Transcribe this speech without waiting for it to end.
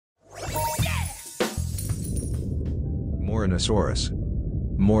Morinosaurus.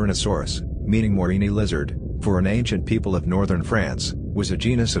 Morinosaurus, meaning Morini lizard, for an ancient people of northern France, was a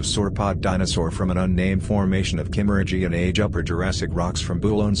genus of sauropod dinosaur from an unnamed formation of Kimmeridgian-age Upper Jurassic rocks from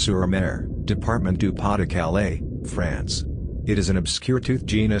Boulogne-sur-Mer, Départment du Pas-de-Calais, France. It is an obscure tooth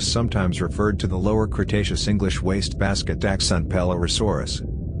genus sometimes referred to the Lower Cretaceous English wastebasket taxon Pelorosaurus.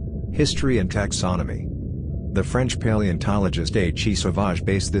 History and taxonomy. The French paleontologist H. Sauvage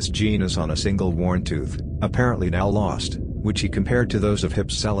based this genus on a single worn tooth, apparently now lost, which he compared to those of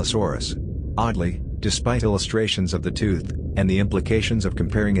Pelorosaurus. Oddly, despite illustrations of the tooth, and the implications of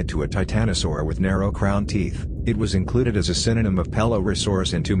comparing it to a titanosaur with narrow crown teeth, it was included as a synonym of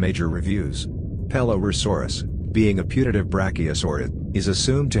Pelorosaurus in two major reviews. Pelorosaurus, being a putative brachiosaurid, is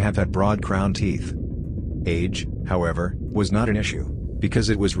assumed to have had broad crown teeth. Age, however, was not an issue, because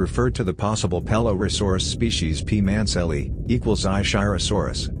it was referred to the possible Pelorosaurus species P. mansellii, equals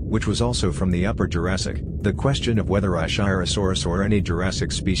Ichthyosaurus, which was also from the Upper Jurassic. The question of whether Ichthyosaurus or any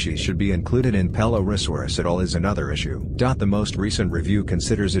Jurassic species should be included in Pelorosaurus at all is another issue. The most recent review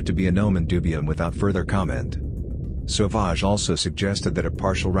considers it to be a nomen dubium without further comment. Sauvage also suggested that a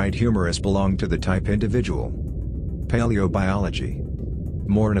partial right humerus belonged to the type individual. Paleobiology.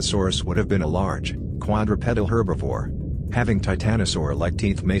 Morinosaurus would have been a large, quadrupedal herbivore. Having titanosaur-like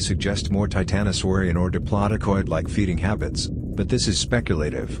teeth may suggest more titanosaurian or diplodocoid-like feeding habits, but this is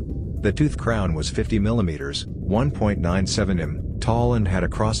speculative. The tooth crown was 50 mm, 1.97 m, tall and had a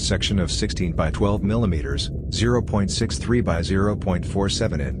cross-section of 16 by 12 mm, 0.63 by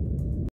 0.47 in.